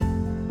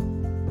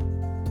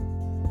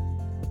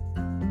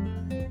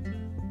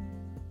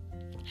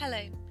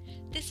Hello,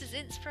 this is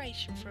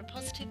Inspiration for a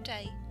Positive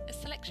Day, a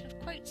selection of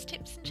quotes,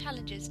 tips and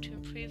challenges to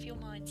improve your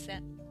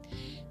mindset.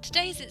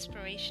 Today's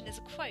inspiration is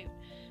a quote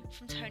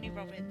from Tony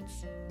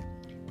Robbins.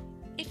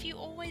 If you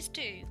always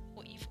do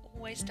what you've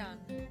always done,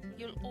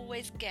 you'll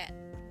always get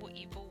what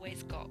you've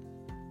always got.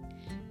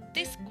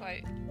 This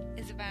quote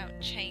is about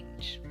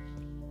change.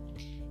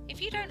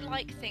 If you don't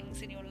like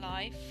things in your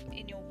life,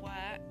 in your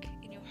work,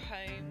 in your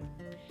home,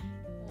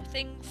 or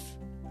things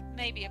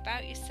maybe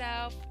about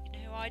yourself,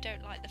 I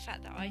don't like the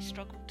fact that I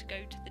struggle to go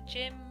to the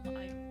gym,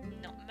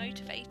 I'm not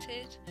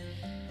motivated.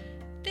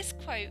 This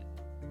quote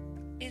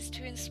is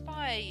to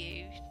inspire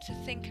you to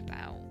think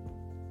about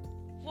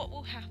what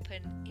will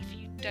happen if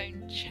you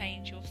don't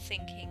change your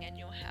thinking and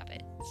your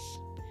habits.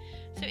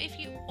 So if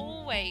you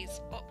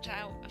always opt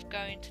out of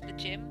going to the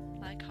gym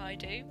like I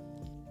do,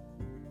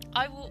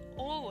 I will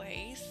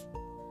always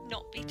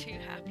not be too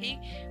happy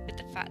with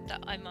the fact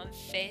that I'm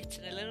unfit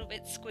and a little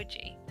bit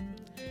squidgy.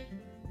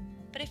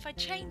 But if I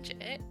change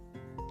it,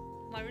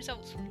 my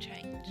results will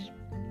change.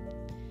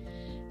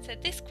 So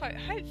this quote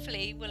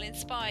hopefully will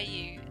inspire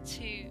you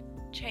to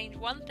change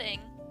one thing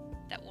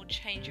that will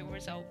change your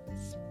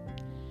results.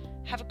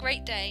 Have a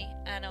great day,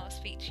 and I'll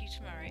speak to you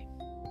tomorrow.